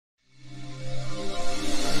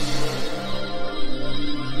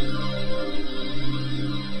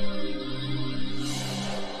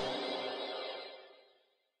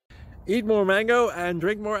eat more mango and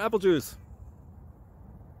drink more apple juice.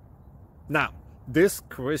 Now, this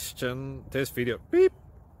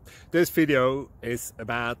video is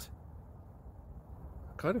about,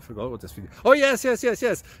 I kind of forgot what this video. Oh yes.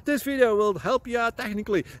 This video will help you out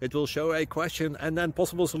technically. It will show a question and then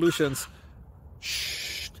possible solutions.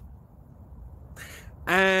 Shh.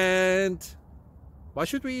 And why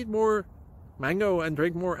should we eat more mango and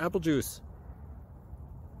drink more apple juice?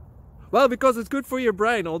 Well, because it's good for your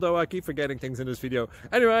brain, although I keep forgetting things in this video.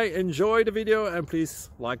 Anyway, enjoy the video and please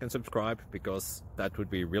like and subscribe, because that would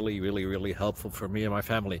be really helpful for me and my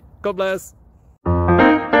family. God bless!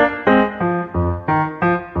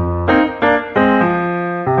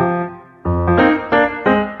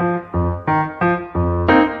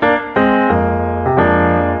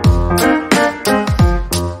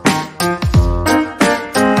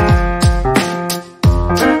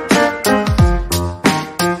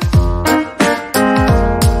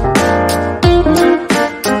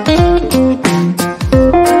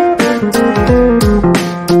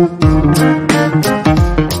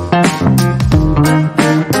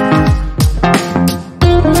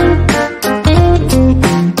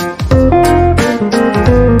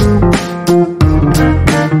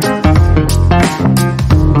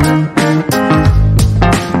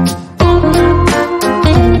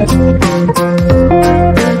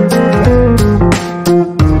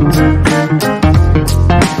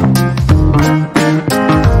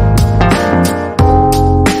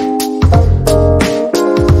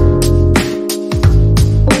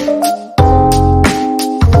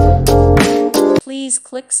 Please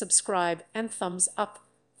click subscribe and thumbs up.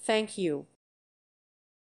 Thank you.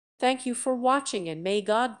 Thank you for watching, and may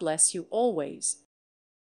God bless you always.